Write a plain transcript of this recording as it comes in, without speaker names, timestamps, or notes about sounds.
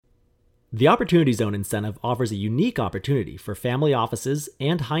The Opportunity Zone incentive offers a unique opportunity for family offices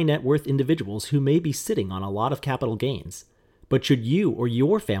and high net worth individuals who may be sitting on a lot of capital gains. But should you or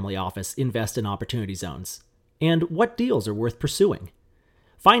your family office invest in Opportunity Zones? And what deals are worth pursuing?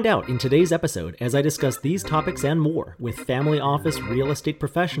 Find out in today's episode as I discuss these topics and more with family office real estate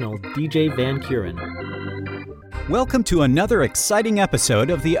professional DJ Van Kuren. Welcome to another exciting episode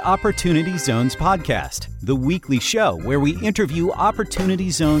of the Opportunity Zones podcast, the weekly show where we interview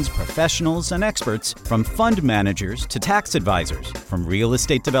Opportunity Zones professionals and experts, from fund managers to tax advisors, from real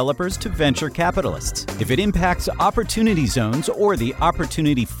estate developers to venture capitalists. If it impacts Opportunity Zones or the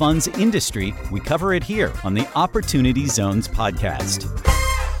opportunity funds industry, we cover it here on the Opportunity Zones podcast.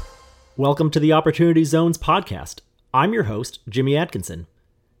 Welcome to the Opportunity Zones podcast. I'm your host, Jimmy Atkinson.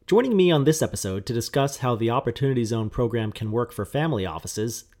 Joining me on this episode to discuss how the Opportunity Zone program can work for family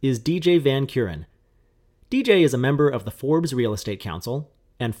offices is DJ Van Kuren. DJ is a member of the Forbes Real Estate Council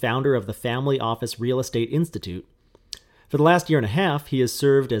and founder of the Family Office Real Estate Institute. For the last year and a half, he has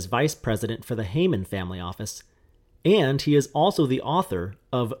served as vice president for the Heyman Family Office, and he is also the author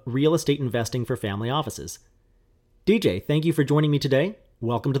of Real Estate Investing for Family Offices. DJ, thank you for joining me today.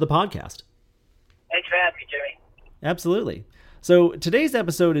 Welcome to the podcast. Thanks for having me, Jimmy. Absolutely. So today's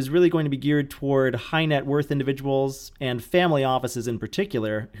episode is really going to be geared toward high net worth individuals and family offices in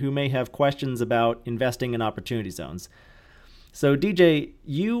particular who may have questions about investing in opportunity zones. So DJ,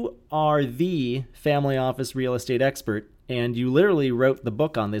 you are the family office real estate expert, and you literally wrote the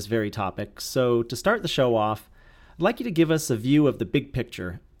book on this very topic. So to start the show off, I'd like you to give us a view of the big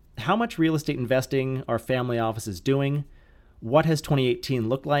picture. How much real estate investing are family offices doing? What has 2018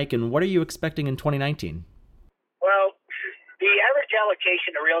 looked like, and what are you expecting in 2019? Well, the average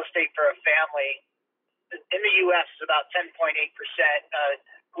allocation to real estate for a family in the U.S. is about 10.8%.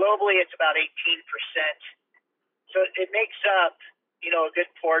 Globally, it's about 18%. So it makes up, a good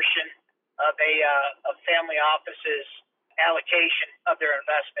portion of a family office's allocation of their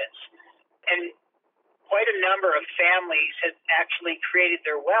investments. And quite a number of families have actually created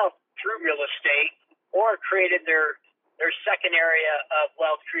their wealth through real estate or created their second area of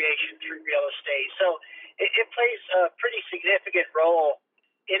wealth creation through real estate. So it plays a pretty significant role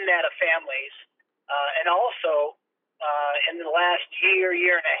in that of families. And also, in the last year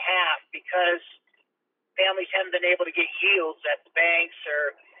and a half, because families haven't been able to get yields at the banks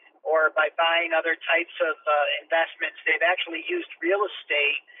or by buying other types of investments, they've actually used real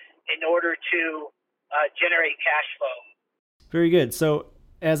estate in order to generate cash flow. Very good. So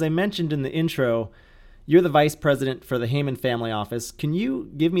as I mentioned in the intro, you're the vice president for the Heyman Family Office. Can you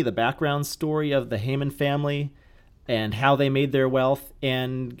give me the background story of the Heyman family and how they made their wealth,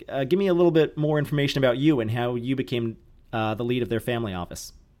 and give me a little bit more information about you and how you became the lead of their family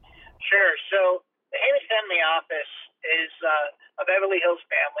office? Sure. So the Heyman Family Office is a Beverly Hills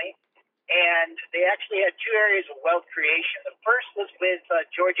family, and they actually had two areas of wealth creation. The first was with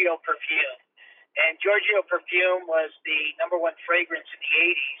Giorgio Perfume, and Giorgio Perfume was the number one fragrance in the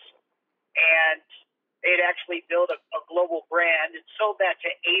 80s, and they had actually built a global brand and sold that to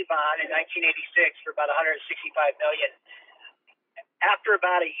Avon in 1986 for about $165 million. After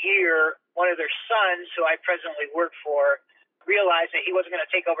about a year, one of their sons, who I presently work for, realized that he wasn't going to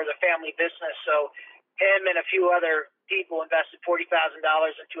take over the family business. So him and a few other people invested $40,000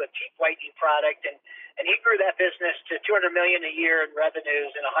 into a teeth whitening product, and he grew that business to $200 million a year in revenues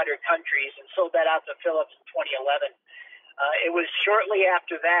in 100 countries and sold that out to Philips in 2011. It was shortly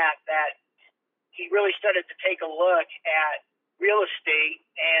after that he really started to take a look at real estate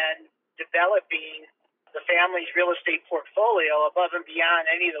and developing the family's real estate portfolio above and beyond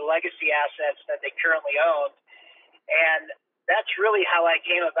any of the legacy assets that they currently own. And that's really how I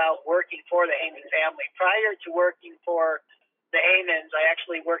came about working for the Heyman family. Prior to working for the Heymans, I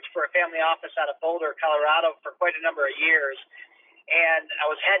actually worked for a family office out of Boulder, Colorado for quite a number of years. And I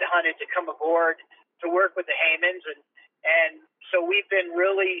was headhunted to come aboard to work with the Heymans. And so we've been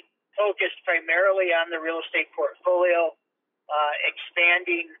really focused primarily on the real estate portfolio,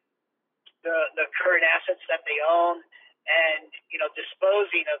 expanding the current assets that they own, and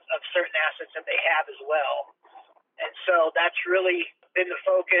disposing of certain assets that they have as well. And so that's really been the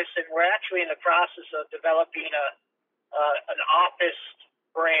focus, and we're actually in the process of developing an office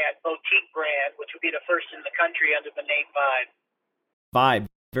brand, boutique brand, which would be the first in the country under the name Vibe. Vibe,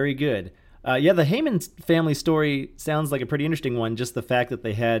 very good. The Heyman family story sounds like a pretty interesting one, just the fact that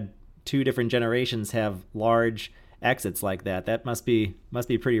they had two different generations have large exits like that. That must be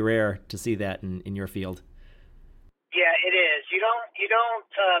pretty rare to see that in your field. Yeah, it is. You don't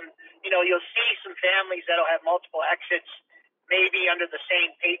you'll see some families that'll have multiple exits, maybe under the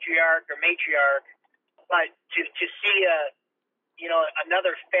same patriarch or matriarch, but to see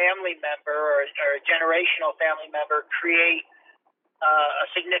another family member or a generational family member create a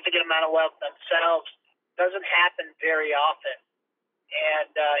significant amount of wealth themselves doesn't happen very often.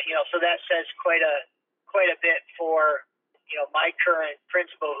 And, so that says quite a bit for, my current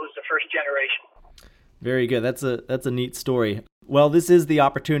principal, who's the first generation. Very good. That's a neat story. Well, this is the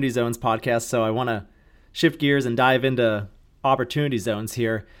Opportunity Zones podcast, so I want to shift gears and dive into opportunity zones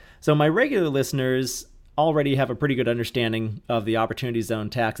here. So my regular listeners already have a pretty good understanding of the Opportunity Zone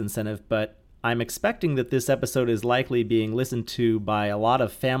tax incentive, but I'm expecting that this episode is likely being listened to by a lot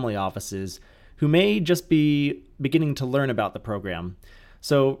of family offices who may just be beginning to learn about the program.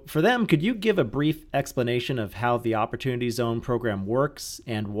 So for them, could you give a brief explanation of how the Opportunity Zone program works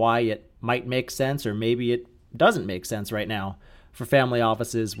and why it might make sense, or maybe it doesn't make sense right now, for family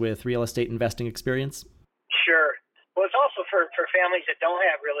offices with real estate investing experience? Sure. Well, it's also for families that don't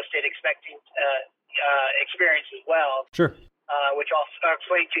have real estate experience as well. Sure. Which I'll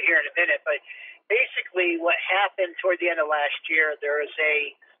explain to you here in a minute. But basically what happened toward the end of last year, there was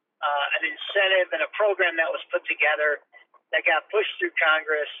an incentive and a program that was put together that got pushed through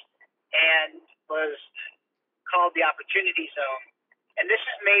Congress and was called the Opportunity Zone. And this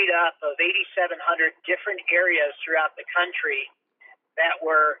is made up of 8,700 different areas throughout the country that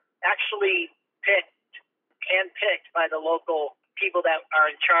were actually handpicked by the local people that are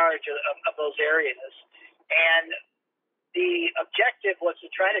in charge of those areas. And the objective was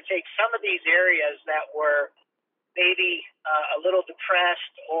to try to take some of these areas that were maybe a little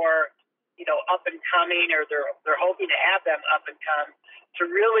depressed or up and coming, or they're hoping to have them up and come, to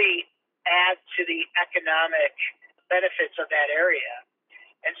really add to the economic benefits of that area.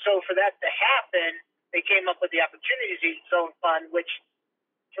 And so for that to happen, they came up with the Opportunity Zone Fund, which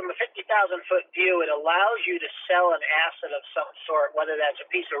from a 50,000-foot view, it allows you to sell an asset of some sort, whether that's a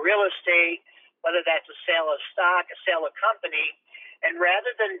piece of real estate, whether that's a sale of stock, a sale of company. And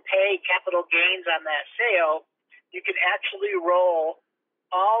rather than pay capital gains on that sale, you can actually roll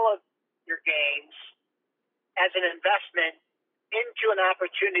all of your gains as an investment into an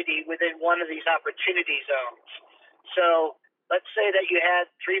opportunity within one of these opportunity zones. So let's say that you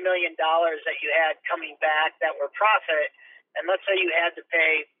had $3 million that you had coming back that were profit, and let's say you had to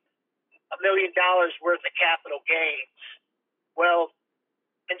pay $1 million worth of capital gains. Well,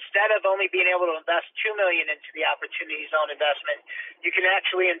 instead of only being able to invest $2 million into the Opportunity Zone investment, you can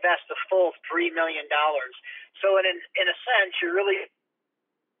actually invest the full $3 million. So in a sense, you really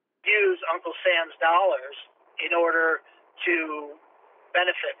use Uncle Sam's dollars in order to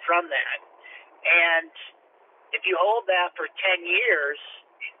benefit from that. And if you hold that for 10 years,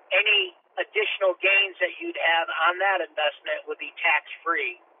 any additional gains that you'd have on that investment would be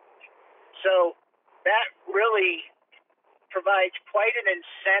tax-free. So that really provides quite an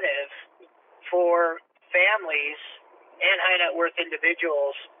incentive for families and high net worth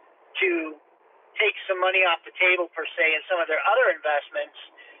individuals to take some money off the table, per se, in some of their other investments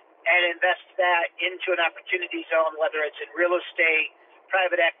and invest that into an opportunity zone, whether it's in real estate,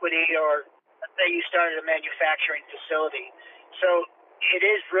 private equity, or let's say you started a manufacturing facility. So it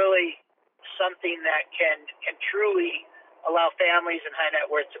is really something that can truly allow families and high net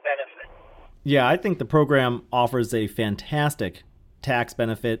worth to benefit. Yeah, I think the program offers a fantastic tax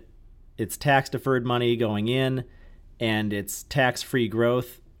benefit. It's tax-deferred money going in, and it's tax-free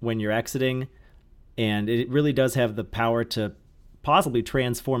growth when you're exiting. And it really does have the power to possibly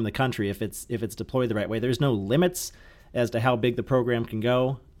transform the country if it's deployed the right way. There's no limits as to how big the program can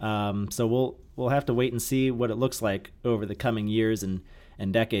go. So we'll have to wait and see what it looks like over the coming years and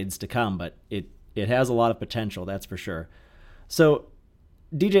decades to come. But it has a lot of potential, that's for sure. So,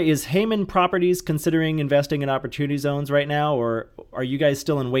 DJ, is Heyman Properties considering investing in opportunity zones right now, or are you guys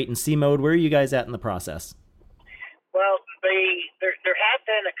still in wait and see mode? Where are you guys at in the process? Well, there have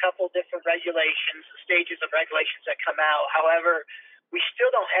been a couple different regulations, stages of regulations that come out. However, we still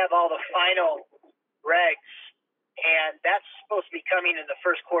don't have all the final regs, and that's supposed to be coming in the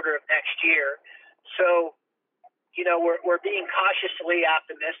first quarter of next year. So, we're being cautiously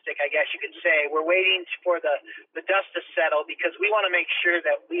optimistic, I guess you could say. We're waiting for the dust to settle because we want to make sure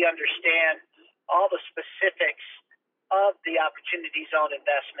that we understand all the specifics of the opportunity zone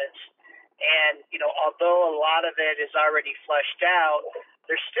investments. And, although a lot of it is already fleshed out,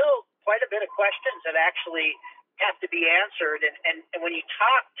 there's still quite a bit of questions that actually have to be answered. And when you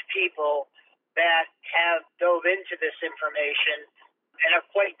talk to people that have dove into this information and are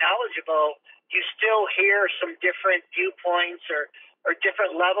quite knowledgeable, you still hear some different viewpoints or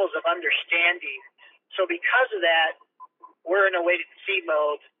different levels of understanding. So because of that, we're in a wait-and-see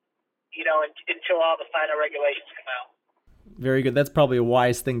mode, until all the final regulations come out. Very good. That's probably a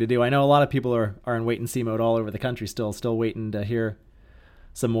wise thing to do. I know a lot of people are in wait and see mode all over the country still waiting to hear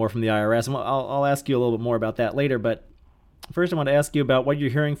some more from the IRS. And I'll ask you a little bit more about that later. But first, I want to ask you about what you're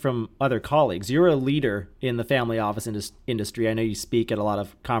hearing from other colleagues. You're a leader in the family office industry. I know you speak at a lot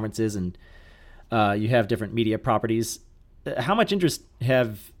of conferences and you have different media properties. How much interest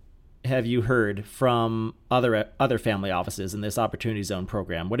have you heard from other family offices in this Opportunity Zone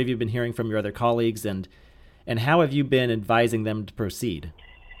program? What have you been hearing from your other colleagues, and how have you been advising them to proceed?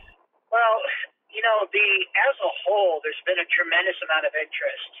 Well, as a whole, there's been a tremendous amount of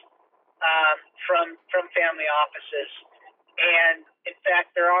interest from family offices, and in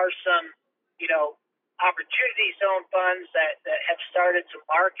fact, there are some, Opportunity Zone funds that have started to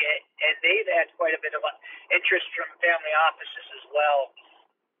market, and they've had quite a bit of interest from family offices as well.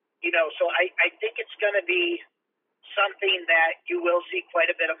 So I think it's going to be something that you will see quite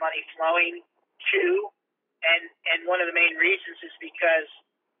a bit of money flowing to, and one of the main reasons is because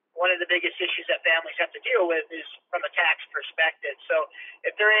one of the biggest issues that families have to deal with is from a tax perspective. So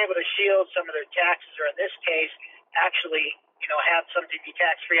if they're able to shield some of their taxes, or in this case, actually, have something be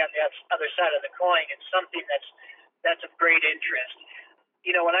tax-free on the other side of the coin, it's something that's of great interest.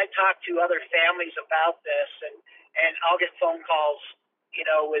 When I talk to other families about this, and I'll get phone calls,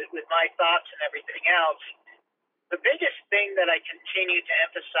 with my thoughts and everything else, the biggest thing that I continue to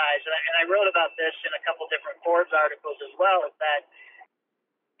emphasize, and I wrote about this in a couple different Forbes articles as well, is that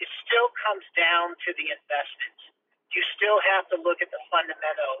it still comes down to the investment. You still have to look at the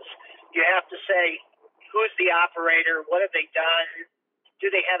fundamentals. You have to say, who's the operator? What have they done?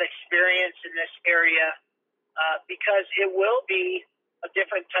 Do they have experience in this area? Because it will be a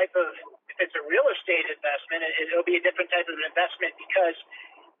different type of, if it's a real estate investment, it'll be a different type of investment because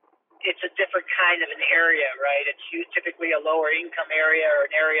it's a different kind of an area, right? It's typically a lower income area, or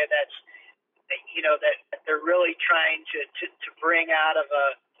an area that's, that they're really trying to bring out of a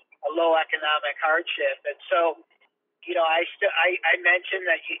low economic hardship. And so, I mentioned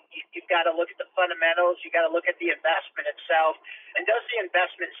that you've got to look at the fundamentals. You got to look at the investment itself, and does the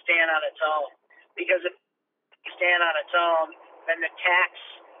investment stand on its own? Because if it stand on its own, then the tax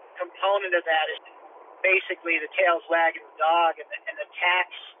component of that is basically the tail's wagging the dog, and the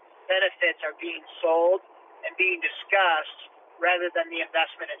tax benefits are being sold and being discussed rather than the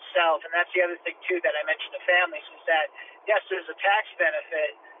investment itself. And that's the other thing too that I mentioned to families, is that yes, there's a tax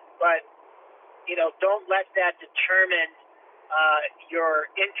benefit, but don't let that determine your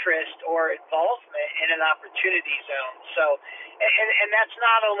interest or involvement in an opportunity zone. So, and that's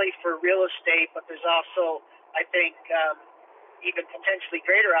not only for real estate, but there's also, I think, even potentially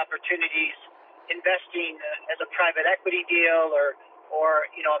greater opportunities investing as a private equity deal or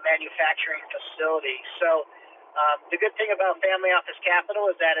a manufacturing facility. So the good thing about family office capital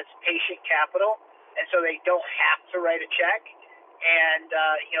is that it's patient capital, and so they don't have to write a check. And,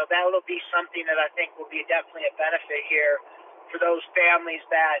 that will be something that I think will be definitely a benefit here for those families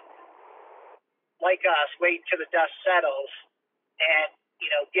that, like us, wait until the dust settles and,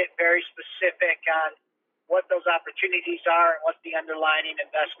 get very specific on what those opportunities are and what the underlying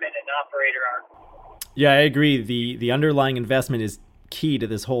investment and operator are. Yeah, I agree. The underlying investment is key to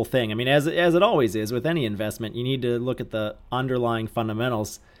this whole thing. I mean, as it always is with any investment, you need to look at the underlying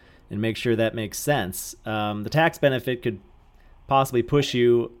fundamentals and make sure that makes sense. The tax benefit could possibly push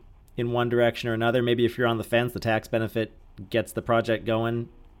you in one direction or another. Maybe if you're on the fence, the tax benefit gets the project going,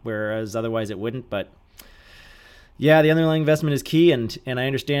 whereas otherwise it wouldn't. But yeah, the underlying investment is key, and I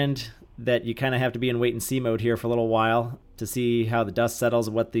understand that you kind of have to be in wait and see mode here for a little while to see how the dust settles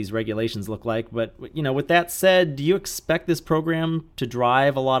and what these regulations look like. But with that said, do you expect this program to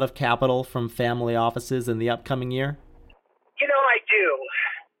drive a lot of capital from family offices in the upcoming year?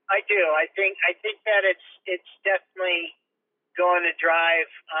 I do. I think that it's definitely going to drive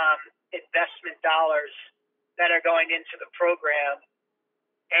investment dollars that are going into the program.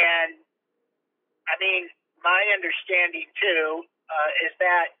 And I mean, my understanding too is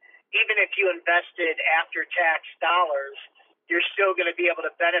that even if you invested after tax dollars, you're still going to be able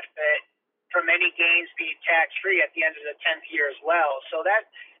to benefit from any gains being tax free at the end of the 10th year as well. So that's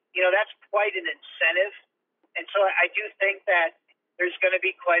quite an incentive. And so I do think that there's going to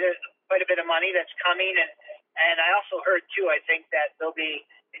be quite a bit of money that's coming. And I also heard too, I think that there'll be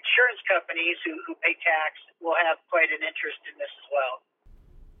insurance companies who pay tax will have quite an interest in this as well.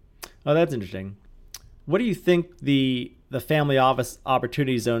 Oh, that's interesting. What do you think the family office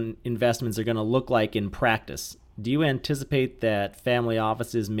Opportunity Zone investments are going to look like in practice? Do you anticipate that family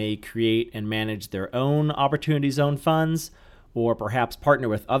offices may create and manage their own Opportunity Zone funds, or perhaps partner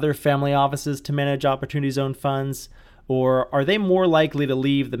with other family offices to manage Opportunity Zone funds? Or are they more likely to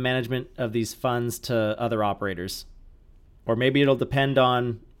leave the management of these funds to other operators? or maybe it'll depend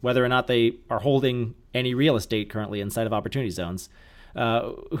on whether or not they are holding any real estate currently inside of opportunity zones.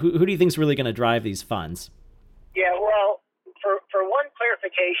 Who do you think is really going to drive these funds? Yeah, well, for one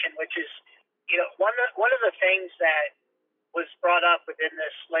clarification, which is, one of the things that was brought up within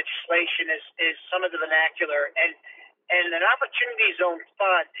this legislation is some of the vernacular, and an opportunity zone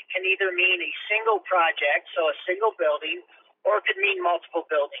fund can either mean a single project, so a single building, or it could mean multiple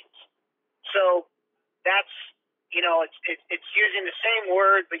buildings. So that's, it's using the same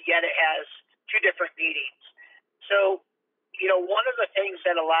word, but yet it has two different meanings. So, one of the things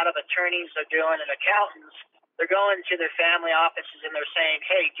that a lot of attorneys are doing and accountants, they're going to their family offices and they're saying,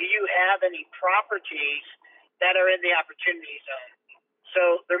 hey, do you have any properties that are in the opportunity zone? So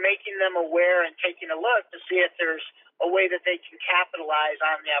they're making them aware and taking a look to see if there's a way that they can capitalize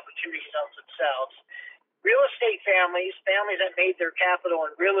on the opportunity zones themselves. Real estate families that made their capital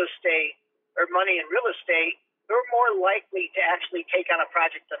in real estate or money in real estate, they're more likely to actually take on a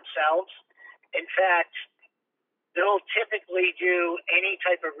project themselves. In fact, they'll typically do any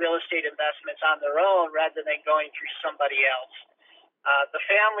type of real estate investments on their own rather than going through somebody else. The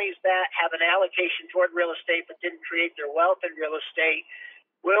families that have an allocation toward real estate but didn't create their wealth in real estate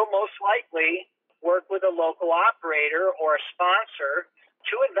will most likely work with a local operator or a sponsor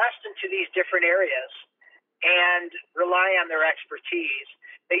to invest into these different areas and rely on their expertise.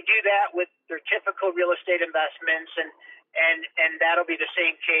 They do that with their typical real estate investments, and that'll be the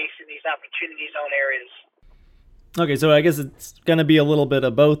same case in these opportunity zone areas. Okay, so I guess it's going to be a little bit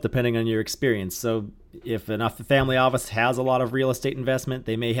of both depending on your experience. So if enough family office has a lot of real estate investment,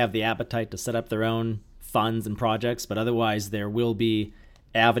 they may have the appetite to set up their own funds and projects, but otherwise there will be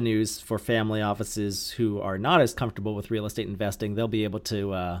avenues for family offices who are not as comfortable with real estate investing. They'll be able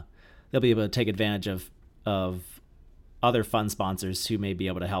to take advantage of other fund sponsors who may be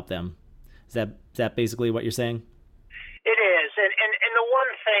able to help them. Is that basically what you're saying? It is, and the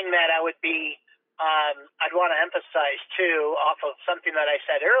one thing that I would be I'd want to emphasize too, off of something that I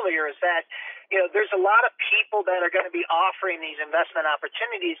said earlier, is that there's a lot of people that are going to be offering these investment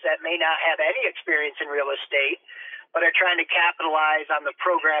opportunities that may not have any experience in real estate, but are trying to capitalize on the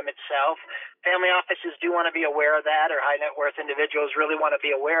program itself. Family offices do want to be aware of that, or high net worth individuals really want to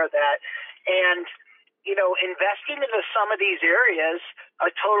be aware of that, and investing into some of these areas are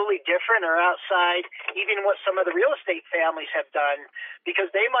totally different or outside even what some of the real estate families have done, because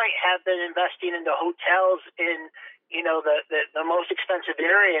they might have been investing into hotels in, the most expensive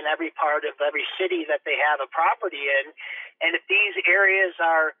area in every part of every city that they have a property in. And if these areas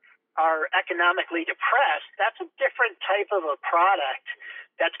are economically depressed, that's a different type of a product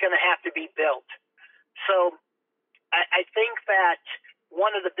that's going to have to be built. So I think that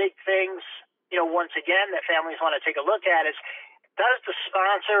one of the big things, once again, that families want to take a look at is, does the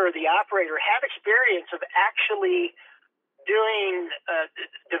sponsor or the operator have experience of actually doing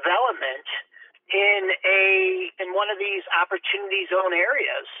development in one of these opportunity zone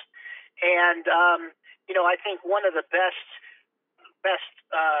areas? And I think one of the best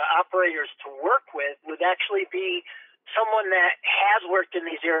operators to work with would actually be someone that has worked in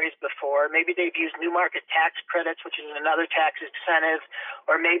these areas before. Maybe they've used new market tax credits, which is another tax incentive,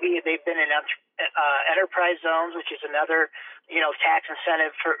 or maybe they've been in enterprise zones, which is another tax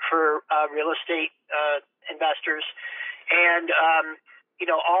incentive for real estate investors. And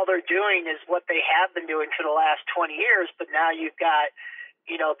all they're doing is what they have been doing for the last 20 years, but now you've got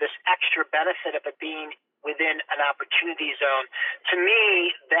this extra benefit of it being within an opportunity zone. To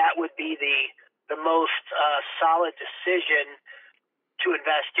me, that would be the most solid decision to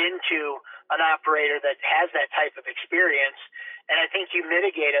invest into an operator that has that type of experience. And I think you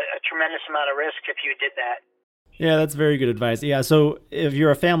mitigate a tremendous amount of risk if you did that. Yeah, that's very good advice. Yeah, so if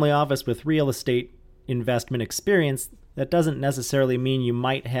you're a family office with real estate investment experience, that doesn't necessarily mean you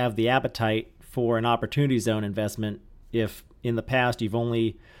might have the appetite for an opportunity zone investment if in the past you've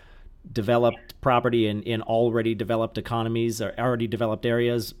only developed property in already developed economies or already developed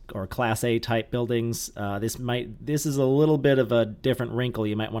areas or Class A type buildings. This is a little bit of a different wrinkle.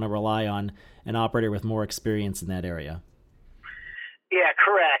 You might want to rely on an operator with more experience in that area. Yeah,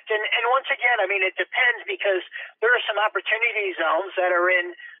 correct. And once again, it depends, because there are some opportunity zones that are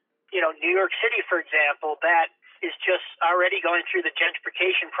in, New York City, for example, that is just already going through the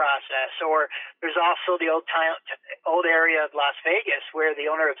gentrification process. Or there's also the old area of Las Vegas, where the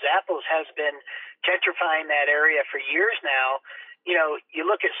owner of Zappos has been gentrifying that area for years now. You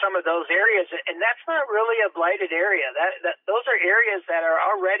look at some of those areas, and that's not really a blighted area. Those are areas that are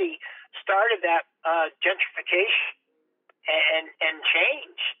already started that gentrification and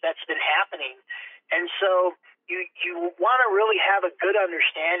change that's been happening. And so you want to really have a good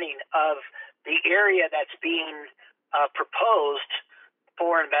understanding of the area that's being proposed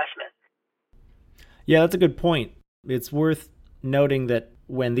for investment. Yeah, that's a good point. It's worth noting that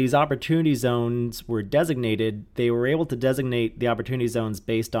when these opportunity zones were designated, they were able to designate the opportunity zones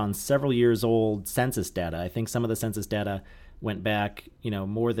based on several years old census data. I think some of the census data went back,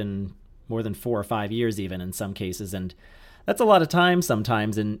 more than 4 or 5 years even in some cases, and that's a lot of time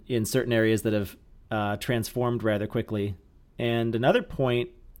sometimes in certain areas that have transformed rather quickly. And another point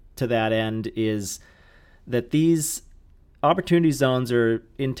to that end is that these opportunity zones are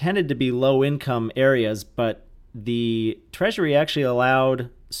intended to be low-income areas, but the Treasury actually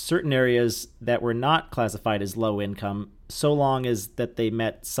allowed certain areas that were not classified as low income so long as that they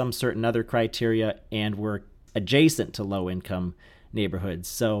met some certain other criteria and were adjacent to low income neighborhoods.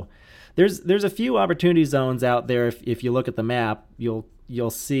 So there's a few opportunity zones out there. If you look at the map, you'll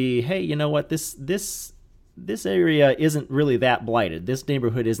see, hey, you know what, this area isn't really that blighted. This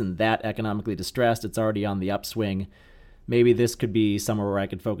neighborhood isn't that economically distressed. It's already on the upswing. Maybe this could be somewhere where I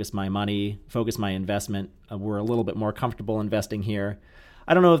could focus my money, focus my investment. We're a little bit more comfortable investing here.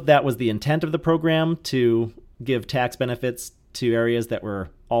 I don't know if that was the intent of the program to give tax benefits to areas that were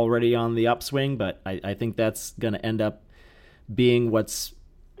already on the upswing, but I think that's going to end up being what's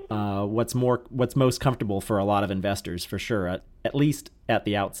most comfortable for a lot of investors, for sure, at least at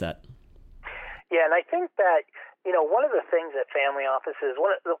the outset. Yeah, and I think that one of the things at family offices,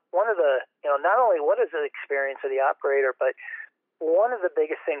 one of the not only what is the experience of the operator, but one of the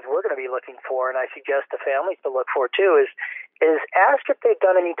biggest things we're going to be looking for, and I suggest to families to look for too, is ask if they've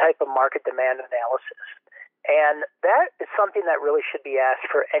done any type of market demand analysis. And that is something that really should be asked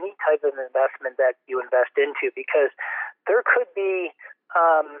for any type of investment that you invest into, because there could be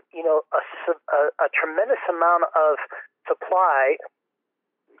a tremendous amount of supply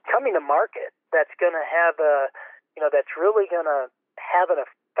coming to market that's going to have that's really going to have an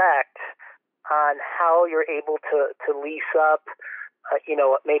effect on how you're able to lease up,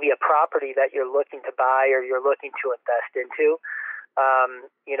 maybe a property that you're looking to buy or you're looking to invest into,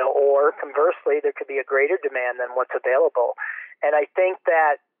 or conversely, there could be a greater demand than what's available. And I think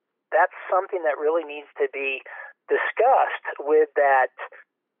that that's something that really needs to be discussed with that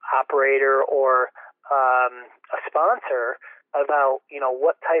operator or a sponsor about,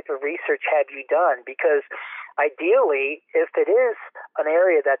 what type of research have you done? Because ideally, if it is an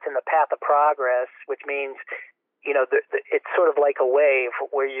area that's in the path of progress, which means, it's sort of like a wave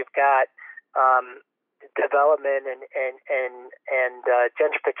where you've got development and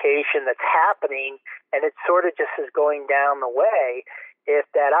gentrification that's happening, and it sort of just is going down the way. If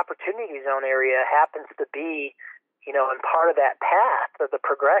that opportunity zone area happens to be, in part of that path of the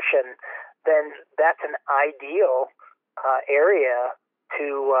progression, then that's an ideal area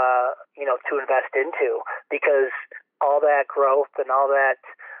to invest into, because all that growth and all that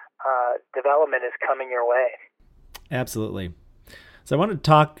development is coming your way. Absolutely. So I want to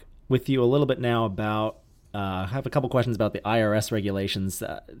talk with you a little bit now about, I have a couple questions about the IRS regulations.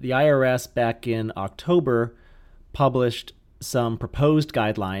 The IRS back in October published some proposed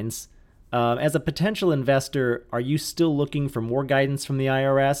guidelines. As a potential investor, are you still looking for more guidance from the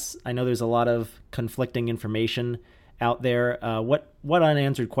IRS? I know there's a lot of conflicting information out there. What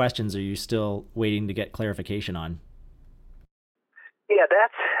unanswered questions are you still waiting to get clarification on? Yeah,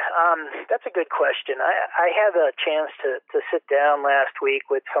 that's a good question. I had a chance to sit down last week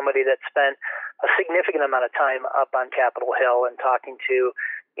with somebody that spent a significant amount of time up on Capitol Hill and talking to,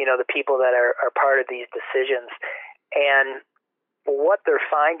 the people that are part of these decisions. And what they're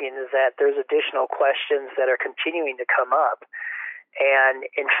finding is that there's additional questions that are continuing to come up. And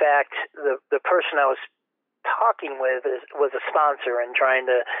in fact, the person I was talking with was a sponsor and trying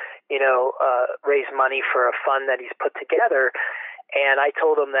to, raise money for a fund that he's put together. And I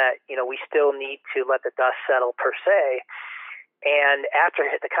told him that, we still need to let the dust settle per se. And after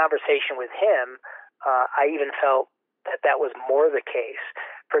the conversation with him, I even felt that was more the case.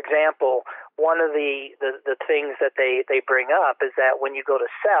 For example, one of the things that they bring up is that when you go to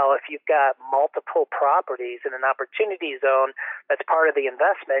sell, if you've got multiple properties in an opportunity zone that's part of the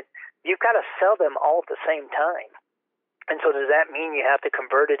investment, you've got to sell them all at the same time. And so does that mean you have to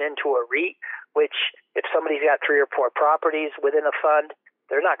convert it into a REIT, which if somebody's got 3 or 4 properties within a fund,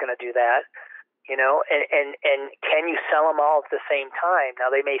 they're not going to do that, and can you sell them all at the same time?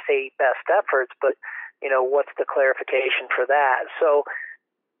 Now they may say best efforts, but what's the clarification for that? So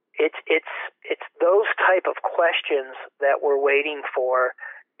it's those type of questions that we're waiting for.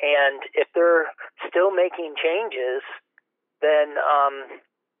 And if they're still making changes, then,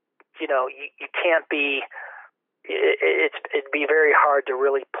 you can't be, it'd be very hard to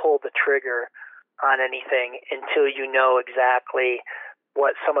really pull the trigger on anything until you know exactly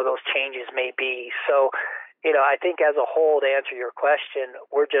what some of those changes may be. So, I think as a whole, to answer your question,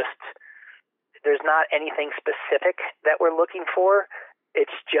 there's not anything specific that we're looking for.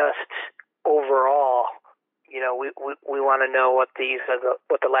 It's just overall, we want to know what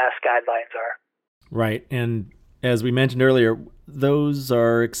the last guidelines are. Right. And as we mentioned earlier, those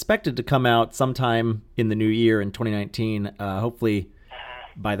are expected to come out sometime in the new year in 2019, hopefully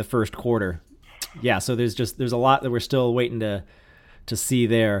by the first quarter. Yeah, so there's a lot that we're still waiting to see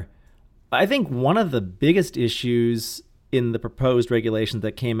there. I think one of the biggest issues in the proposed regulations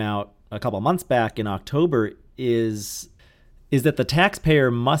that came out a couple months back in October is that the taxpayer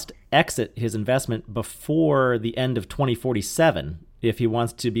must exit his investment before the end of 2047 if he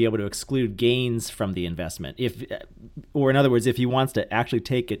wants to be able to exclude gains from the investment. Or in other words, if he wants to actually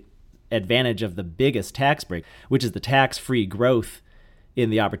take advantage of the biggest tax break, which is the tax-free growth in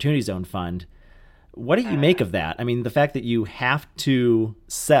the Opportunity Zone Fund. What do you make of that? I mean, the fact that you have to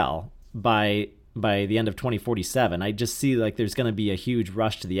sell by the end of 2047, I just see like there's going to be a huge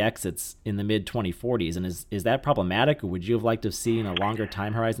rush to the exits in the mid-2040s. And is that problematic, or would you have liked to have seen a longer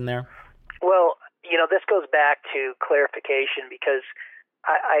time horizon there? Well, this goes back to clarification, because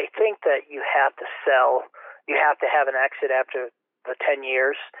I think that you have to sell, you have to have an exit after the 10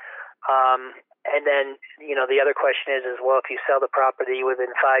 years. And then, the other question is, well, if you sell the property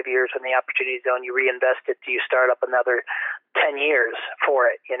within 5 years in the Opportunity Zone, you reinvest it, do you start up another 10 years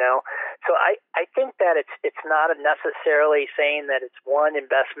for it, So I think that it's not necessarily saying that it's one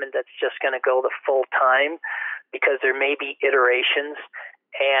investment that's just going to go the full time, because there may be iterations.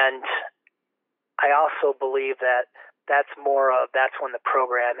 And I also believe that that's when the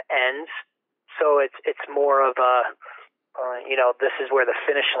program ends. So it's more of a, this is where the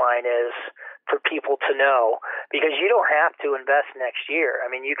finish line is for people to know, because you don't have to invest next year. I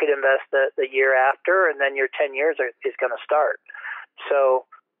mean, you could invest the year after, and then your 10 years is going to start. So,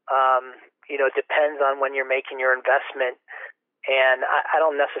 it depends on when you're making your investment. And I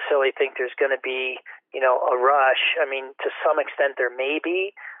don't necessarily think there's going to be, a rush. I mean, to some extent there may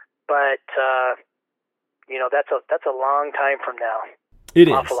be, but, that's a long time from now. It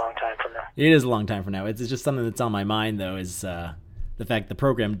is. Awful long time from now. It is a long time from now. It's just something that's on my mind, though, is the fact the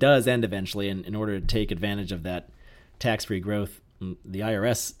program does end eventually, and in order to take advantage of that tax-free growth, the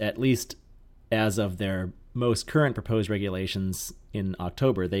IRS, at least as of their most current proposed regulations in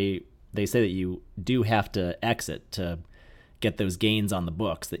October, they say that you do have to exit to get those gains on the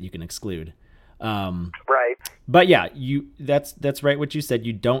books that you can exclude. Right. But yeah, that's right what you said.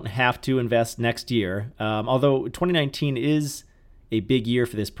 You don't have to invest next year, although 2019 is a big year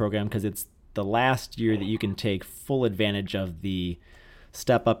for this program because it's the last year that you can take full advantage of the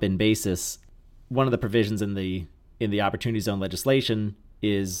step up in basis. One of the provisions in the Opportunity Zone legislation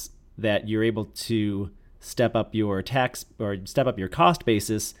is that you're able to step up your cost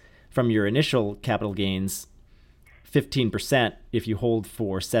basis from your initial capital gains 15% if you hold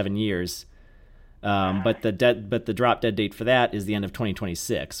for 7 years. But the drop dead date for that is the end of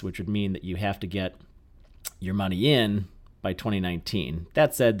 2026, which would mean that you have to get your money in by 2019.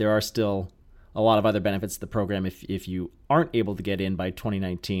 That said, there are still a lot of other benefits to the program if you aren't able to get in by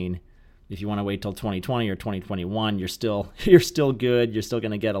 2019. If you want to wait till 2020 or 2021, you're still good. You're still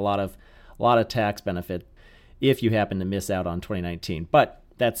going to get a lot of tax benefit if you happen to miss out on 2019. But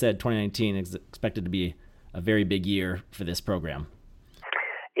that said, 2019 is expected to be a very big year for this program.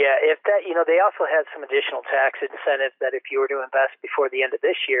 Yeah, if that, they also had some additional tax incentives that if you were to invest before the end of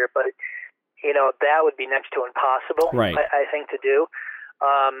this year, but that would be next to impossible, right. I think, to do.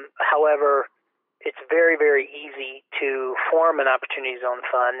 However, it's very, very easy to form an Opportunity Zone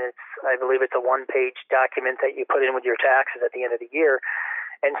Fund. I believe it's a one-page document that you put in with your taxes at the end of the year.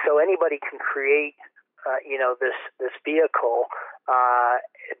 And so anybody can create, this vehicle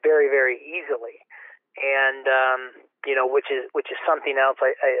very, very easily. And, which is something else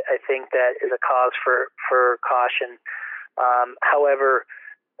I think that is a cause for caution. However,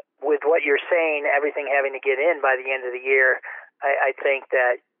 with what you're saying, everything having to get in by the end of the year, I think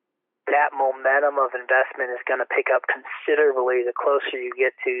that momentum of investment is going to pick up considerably the closer you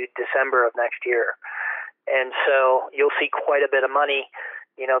get to December of next year. And so you'll see quite a bit of money,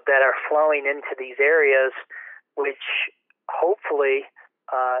 that are flowing into these areas, which hopefully,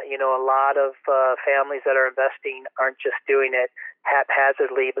 a lot of families that are investing aren't just doing it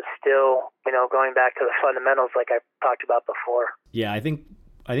haphazardly, but still, going back to the fundamentals like I talked about before. Yeah, I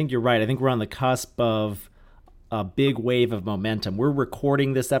think you're right. I think we're on the cusp of a big wave of momentum. We're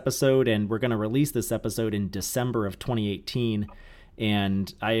recording this episode and we're going to release this episode in December of 2018.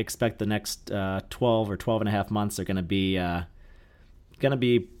 And I expect the next 12 or 12 and a half months are going to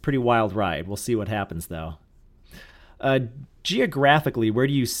be pretty wild ride. We'll see what happens though. Geographically, where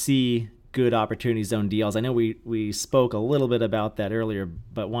do you see good opportunity zone deals? I know we spoke a little bit about that earlier,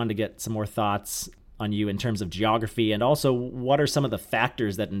 but wanted to get some more thoughts on you in terms of geography, and also what are some of the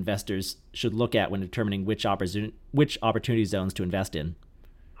factors that investors should look at when determining which opportunity zones to invest in?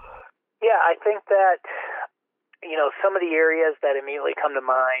 Yeah, I think that, some of the areas that immediately come to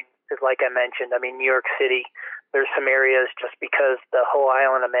mind is, like I mentioned, New York City. There's some areas, just because the whole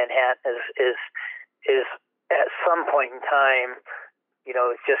island of Manhattan is at some point in time,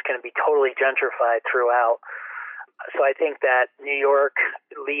 it's just going to be totally gentrified throughout. So I think that New York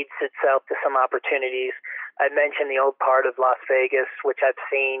leads itself to some opportunities. I mentioned the old part of Las Vegas, which I've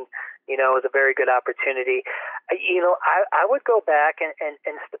seen, is a very good opportunity. I would go back and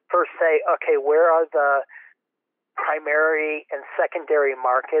first say, okay, where are the primary and secondary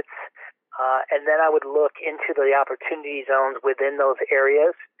markets? And then I would look into the opportunity zones within those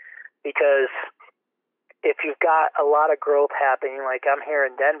areas, because if you've got a lot of growth happening, like I'm here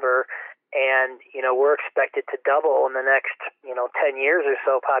in Denver, and, we're expected to double in the next, 10 years or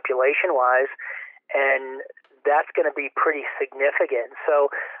so population-wise, and that's going to be pretty significant. So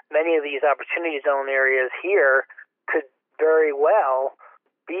many of these opportunity zone areas here could very well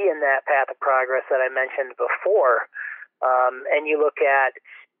be in that path of progress that I mentioned before. And you look at,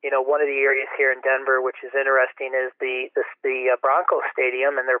 one of the areas here in Denver, which is interesting, is the Broncos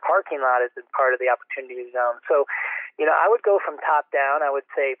Stadium, and their parking lot is part of the opportunity zone. So, I would go from top down. I would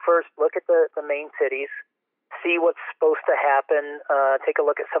say first look at the main cities, see what's supposed to happen, take a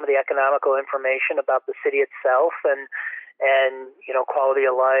look at some of the economical information about the city itself, and quality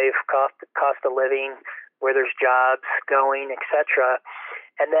of life, cost of living, where there's jobs going, etc.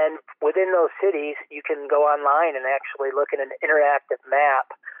 And then within those cities, you can go online and actually look at an interactive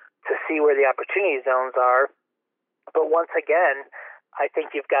map to see where the opportunity zones are. But once again, I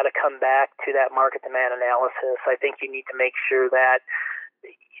think you've got to come back to that market demand analysis. I think you need to make sure that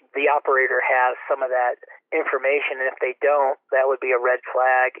the operator has some of that information, and if they don't, that would be a red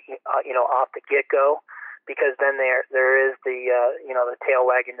flag, off the get-go, because then there is the tail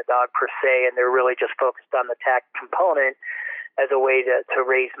wagging the dog per se, and they're really just focused on the tax component as a way to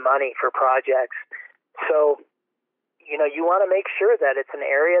raise money for projects. So, you want to make sure that it's an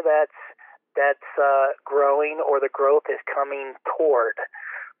area that's growing, or the growth is coming toward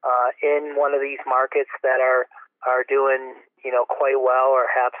in one of these markets that are doing quite well,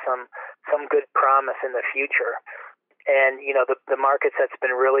 or have some good promise in the future. And the markets that's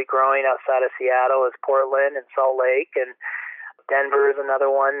been really growing outside of Seattle is Portland and Salt Lake, and Denver is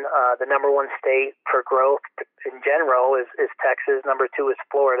another one. The number one state for growth in general is Texas. Number two is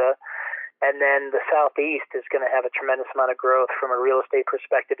Florida. And then the Southeast is going to have a tremendous amount of growth from a real estate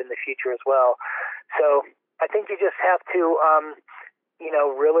perspective in the future as well. So I think you just have to,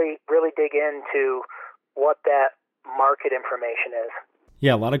 really, really dig into what that market information is.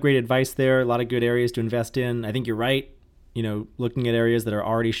 Yeah, a lot of great advice there, a lot of good areas to invest in. I think you're right, looking at areas that are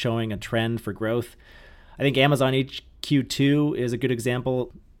already showing a trend for growth. I think Amazon HQ2 is a good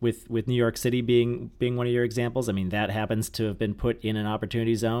example, with New York City being one of your examples. That happens to have been put in an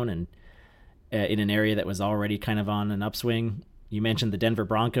opportunity zone and in an area that was already kind of on an upswing. You mentioned the Denver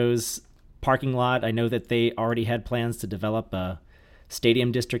Broncos parking lot. I know that they already had plans to develop a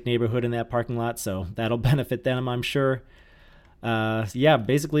stadium district neighborhood in that parking lot, so that'll benefit them, I'm sure.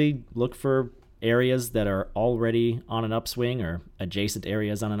 Basically look for areas that are already on an upswing, or adjacent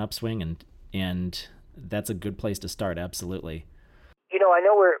areas on an upswing, and that's a good place to start, absolutely. I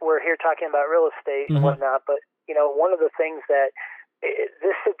know we're here talking about real estate and whatnot, but one of the things that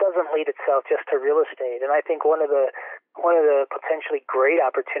this doesn't lead itself just to real estate, and I think one of the potentially great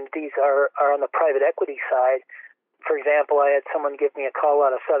opportunities are on the private equity side. For example, I had someone give me a call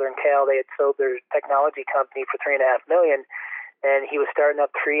out of Southern Cal. They had sold their technology company for $3.5 million, and he was starting up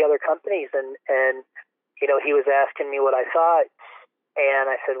 3 other companies, and he was asking me what I thought,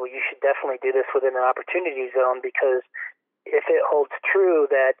 and I said, well, you should definitely do this within an opportunity zone, because if it holds true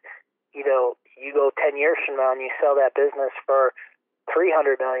that you go 10 years from now and you sell that business for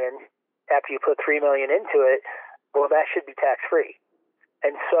 $300 million after you put $3 million into it, well, that should be tax-free.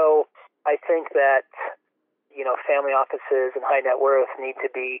 And so I think that, family offices and high net worth need to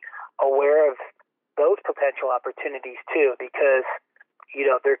be aware of those potential opportunities too, because,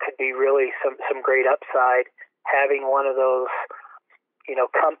 there could be really some great upside having one of those,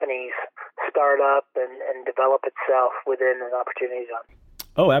 companies start up and develop itself within an opportunity zone.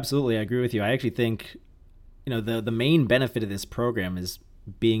 Oh, absolutely. I agree with you. I actually think, the main benefit of this program is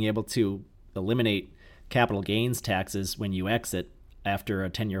being able to eliminate capital gains taxes when you exit after a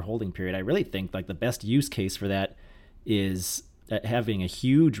 10-year holding period. I really think the best use case for that is having a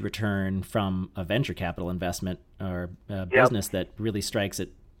huge return from a venture capital investment, or a business that really strikes at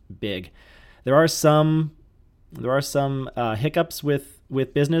big. There are some hiccups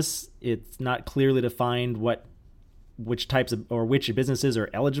with business. It's not clearly defined which types of or which businesses are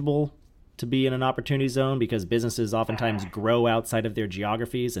eligible to be in an opportunity zone, because businesses oftentimes grow outside of their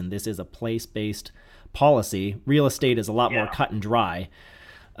geographies, and this is a place-based policy. Real estate is a lot more cut and dry.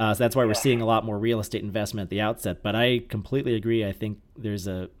 So that's why we're seeing a lot more real estate investment at the outset. But I completely agree. I think there's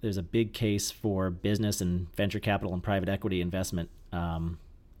a big case for business and venture capital and private equity investment down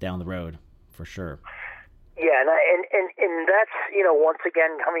the road, for sure. Yeah, and that's, once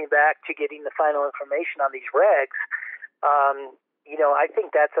again, coming back to getting the final information on these regs, I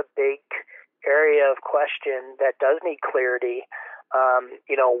think that's a big area of question that does need clarity.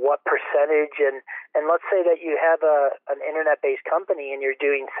 What percentage, and let's say that you have an internet-based company and you're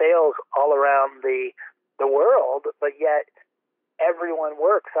doing sales all around the world, but yet everyone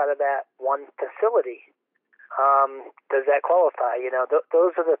works out of that one facility. Does that qualify?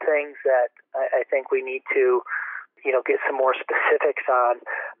 Those are the things that I think we need to, get some more specifics on.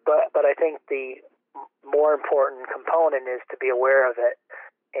 But I think the more important component is to be aware of it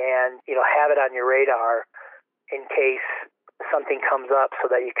and, have it on your radar in case something comes up so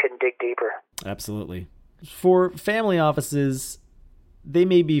that you can dig deeper. Absolutely. For family offices, they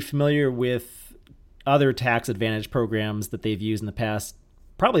may be familiar with other tax advantage programs that they've used in the past.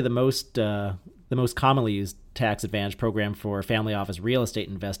 Probably the most commonly used tax advantage program for family office real estate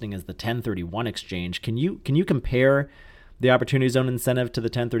investing is the 1031 exchange. Can you compare the Opportunity Zone incentive to the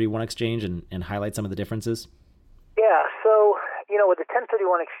 1031 exchange and highlight some of the differences? Yeah. So, with the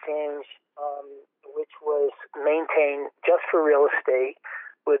 1031 exchange, which was maintained just for real estate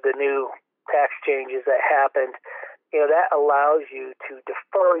with the new tax changes that happened, that allows you to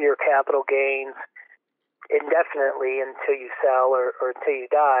defer your capital gains indefinitely until you sell or until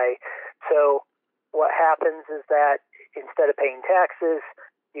you die. So what happens is that instead of paying taxes,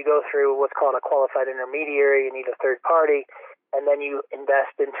 you go through what's called a qualified intermediary. You need a third party, and then you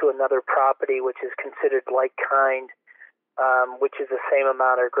invest into another property, which is considered like kind, which is the same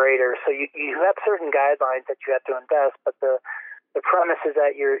amount or greater. So you have certain guidelines that you have to invest, but the premise is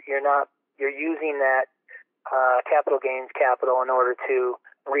that you're using that capital gains capital in order to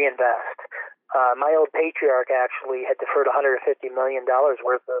reinvest. My old patriarch actually had deferred $150 million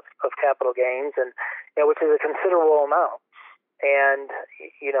worth of capital gains, and which is a considerable amount. And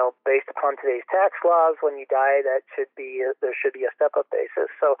based upon today's tax laws, when you die, there should be a step-up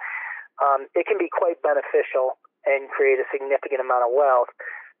basis. So it can be quite beneficial and create a significant amount of wealth.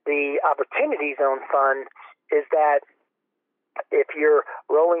 The Opportunity Zone Fund is that if you're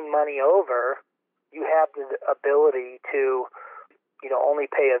rolling money over, you have the ability to only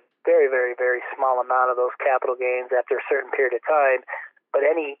pay a very, very, very small amount of those capital gains after a certain period of time, but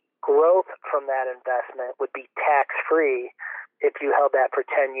any growth from that investment would be tax-free if you held that for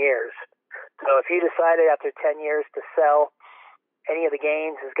 10 years. So if you decided after 10 years to sell, any of the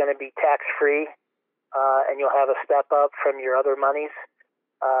gains is going to be tax-free, and you'll have a step-up from your other monies.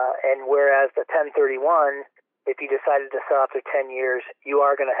 And whereas the 1031, if you decided to sell after 10 years, you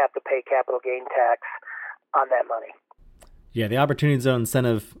are going to have to pay capital gain tax on that money. Yeah, the Opportunity Zone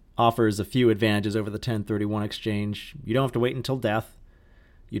incentive offers a few advantages over the 1031 exchange. You don't have to wait until death.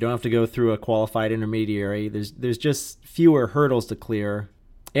 You don't have to go through a qualified intermediary. There's just fewer hurdles to clear.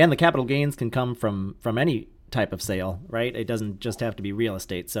 And the capital gains can come from any type of sale, right? It doesn't just have to be real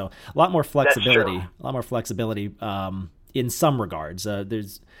estate. So a lot more flexibility. In some regards.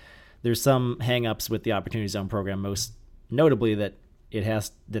 There's some hang-ups with the Opportunity Zone program, most notably that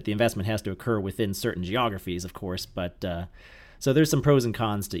the investment has to occur within certain geographies, of course, but so there's some pros and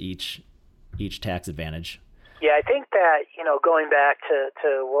cons to each tax advantage. Yeah, I think that, going back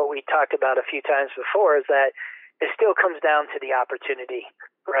to what we talked about a few times before, is that it still comes down to the opportunity,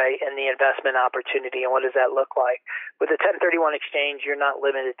 right, and the investment opportunity, and what does that look like. With the 1031 exchange, you're not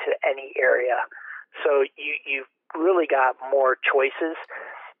limited to any area, so you've really got more choices.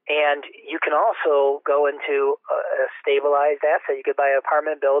 And you can also go into a stabilized asset. You could buy an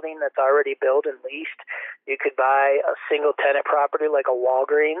apartment building that's already built and leased. You could buy a single tenant property like a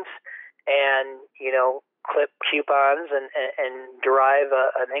Walgreens and, clip coupons and derive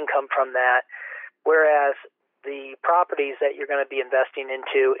an income from that. Whereas the properties that you're going to be investing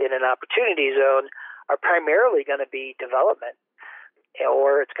into in an opportunity zone are primarily going to be development,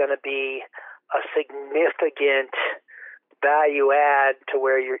 or it's going to be a significant value add to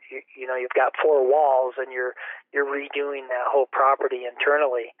where you've got four walls and you're redoing that whole property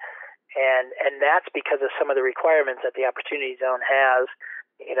internally, and that's because of some of the requirements that the Opportunity Zone has.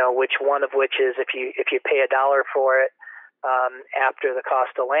 Which is if you pay $1 for it, after the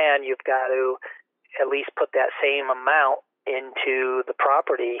cost of land, you've got to at least put that same amount into the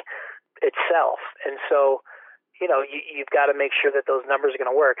property itself. And so, you've got to make sure that those numbers are going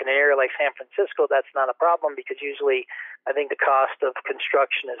to work. In an area like San Francisco, that's not a problem because usually I think the cost of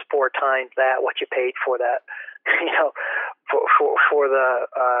construction is 4 times what you paid for that, for the,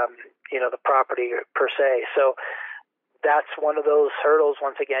 the property per se. So that's one of those hurdles.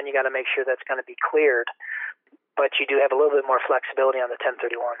 Once again, you got to make sure that's going to be cleared, but you do have a little bit more flexibility on the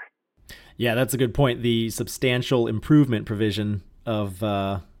 1031. Yeah, that's a good point. The substantial improvement provision of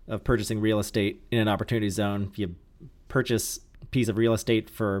purchasing real estate in an opportunity zone. If you purchase a piece of real estate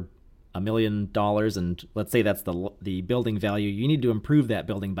for $1 million, and let's say that's the building value, you need to improve that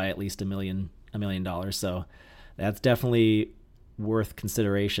building by at least $1 million. So that's definitely worth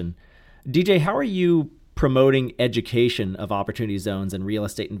consideration. DJ, how are you promoting education of opportunity zones and real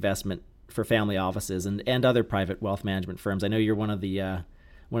estate investment for family offices and other private wealth management firms? I know you're one of the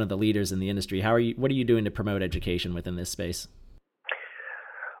leaders in the industry. What are you doing to promote education within this space?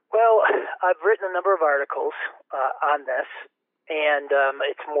 Well, I've written a number of articles on this, and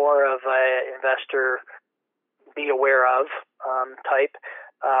it's more of an investor be aware of type.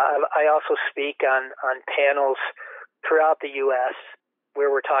 I also speak on panels throughout the U.S. where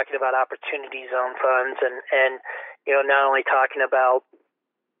we're talking about opportunity zone funds and not only talking about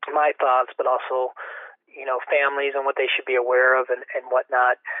my thoughts, but also families and what they should be aware of and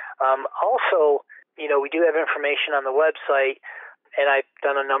whatnot. Also, we do have information on the website, and I've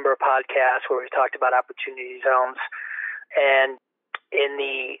done a number of podcasts where we've talked about opportunity zones. And in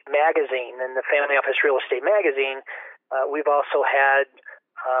the magazine, in the Family Office Real Estate magazine, we've also had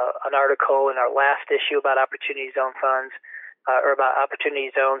an article in our last issue about opportunity zone funds, or about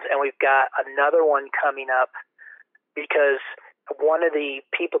opportunity zones, and we've got another one coming up because one of the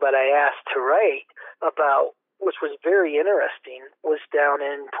people that I asked to write about, which was very interesting, was down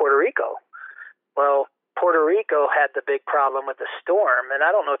in Puerto Rico. Well, Puerto Rico had the big problem with the storm, and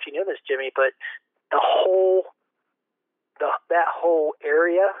I don't know if you knew this, Jimmy, but that whole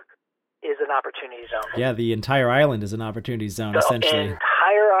area is an opportunity zone. Yeah, the entire island is an opportunity zone, essentially. The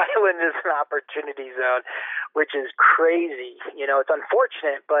entire island is an opportunity zone, which is crazy. It's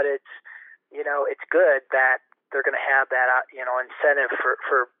unfortunate, but it's good that they're going to have that, incentive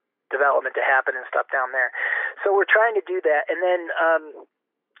for development to happen and stuff down there. So we're trying to do that. And then,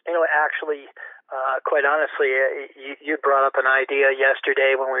 actually, quite honestly, you brought up an idea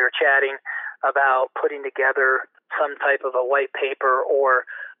yesterday when we were chatting about putting together some type of a white paper or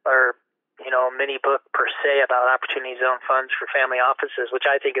mini book per se about opportunity zone funds for family offices, which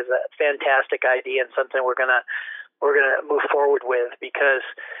I think is a fantastic idea and something we're gonna move forward with, because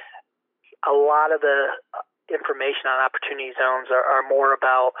a lot of the information on opportunity zones are more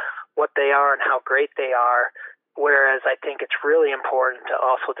about what they are and how great they are, whereas I think it's really important to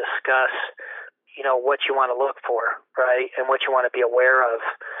also discuss what you want to look for, right, and what you want to be aware of,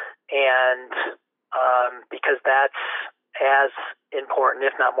 and because that's as important,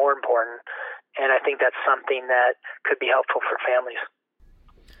 if not more important, and I think that's something that could be helpful for families.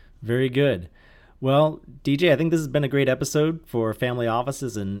 Very good. Well, DJ, I think this has been a great episode for family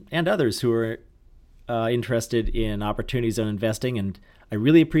offices and others who are interested in opportunity zone investing, and I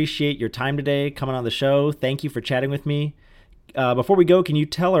really appreciate your time today coming on the show. Thank you for chatting with me. Before we go, can you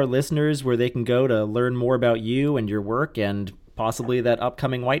tell our listeners where they can go to learn more about you and your work and possibly that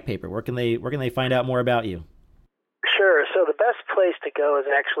upcoming white paper? Where can they find out more about you? Sure. So the best place to go is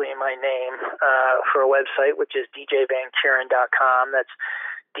actually in my name for a website, which is djvancuren.com. That's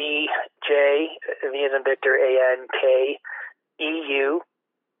DJ, V as in Victor,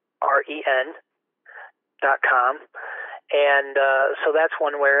 ANKEUREN.com. And so that's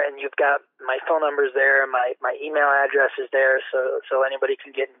one where, and you've got my phone numbers there, my email address is there, so anybody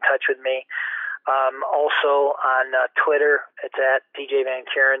can get in touch with me. Also on Twitter, it's at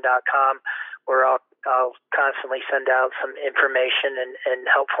djvancuren.com, where I'll constantly send out some information and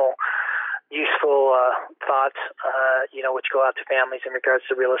helpful, useful thoughts, which go out to families in regards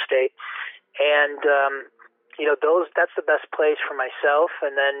to real estate. And that's the best place for myself.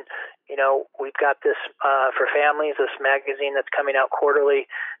 And then, we've got this for families, this magazine that's coming out quarterly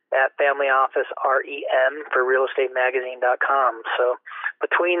at Family Office REM for realestatemagazine.com. So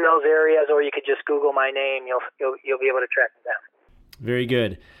between those areas, or you could just Google my name, you'll be able to track me down. Very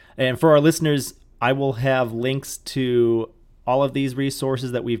good. And for our listeners, I will have links to all of these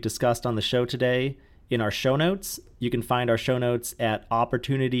resources that we've discussed on the show today in our show notes. You can find our show notes at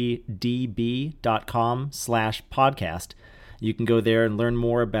opportunitydb.com/podcast. You can go there and learn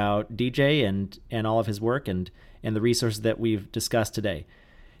more about DJ and all of his work and the resources that we've discussed today.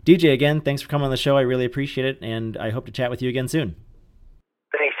 DJ, again, thanks for coming on the show. I really appreciate it, and I hope to chat with you again soon.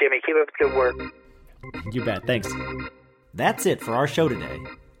 Thanks, Jimmy. Keep up the good work. You bet. Thanks. That's it for our show today.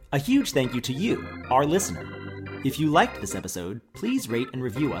 A huge thank you to you, our listener. If you liked this episode, please rate and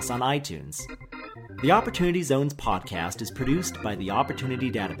review us on iTunes. The Opportunity Zones podcast is produced by the Opportunity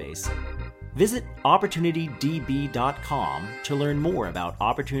Database. Visit OpportunityDB.com to learn more about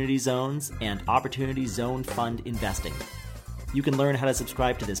Opportunity Zones and Opportunity Zone Fund investing. You can learn how to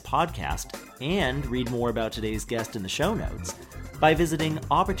subscribe to this podcast and read more about today's guest in the show notes by visiting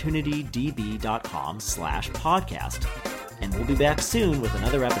OpportunityDB.com/podcast. And we'll be back soon with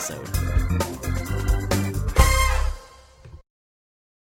another episode.